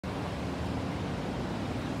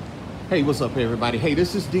Hey, what's up everybody? Hey,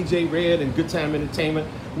 this is DJ Red and Good-Tyme Entertainment.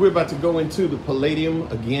 We're about to go into the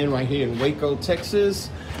Palladium again right here in Waco, Texas.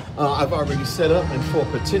 I've already set up, and for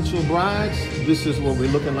potential brides, this is what we're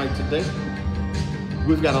looking like today.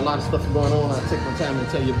 We've got a lot of stuff going on. I'll take my time and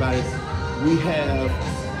tell you about it. We have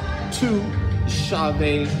two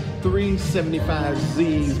Chauvet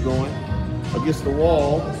 375Zs going against the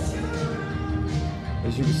wall.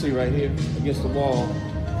 As you can see right here, against the wall.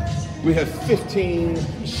 We have 15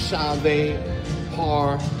 Chauvet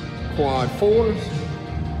par quad 4s.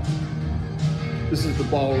 This is the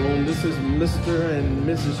ballroom. This is Mr. and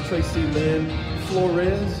Mrs. Tracy Lynn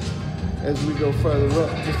Flores. As we go further up,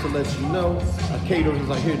 just to let you know, our caterers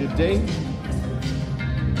are here today.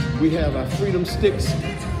 We have our freedom sticks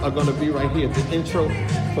are gonna be right here at the intro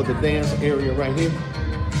for the dance area right here.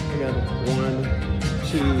 We got 1,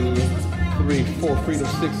 2, 3, 4 freedom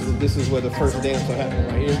sticks, and this is where the first dance will happen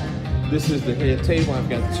right here. This is the head table. I've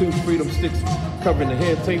got 2 freedom sticks covering the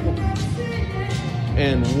head table,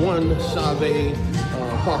 and 1 Chauvet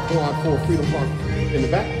par quad 4 freedom par in the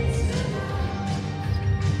back.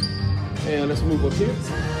 And let's move up here.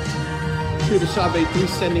 Here the Chauvet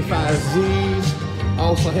 375Zs. I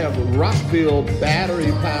also have a Rockville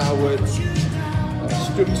battery powered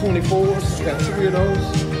strip 24s. Got 3 of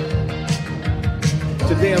those.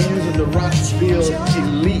 Today I'm using the Rockville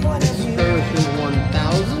Elite Excursion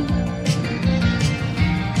 1000.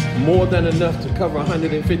 More than enough to cover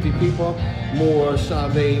 150 people. More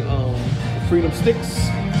Chauvet freedom sticks.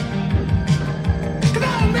 Come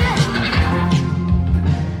on, man!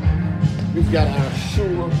 We've got our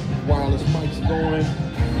Shure wireless mics going.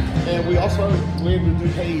 And we're able to do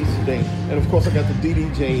haze today. And of course I got the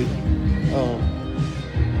DDJ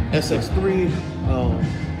SX3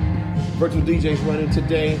 virtual DJs running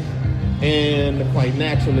today. And quite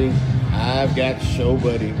naturally, I've got Show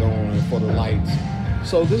Buddy going for the lights.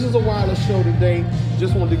 So this is a wireless show today.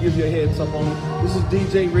 Just wanted to give you a heads up on it. This is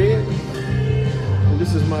DJ Red, and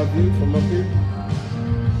this is my view from up here.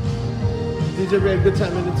 DJ Red,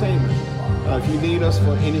 Good-Tyme Entertainment. If you need us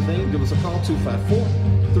for anything, give us a call,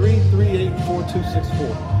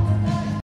 254-338-4264.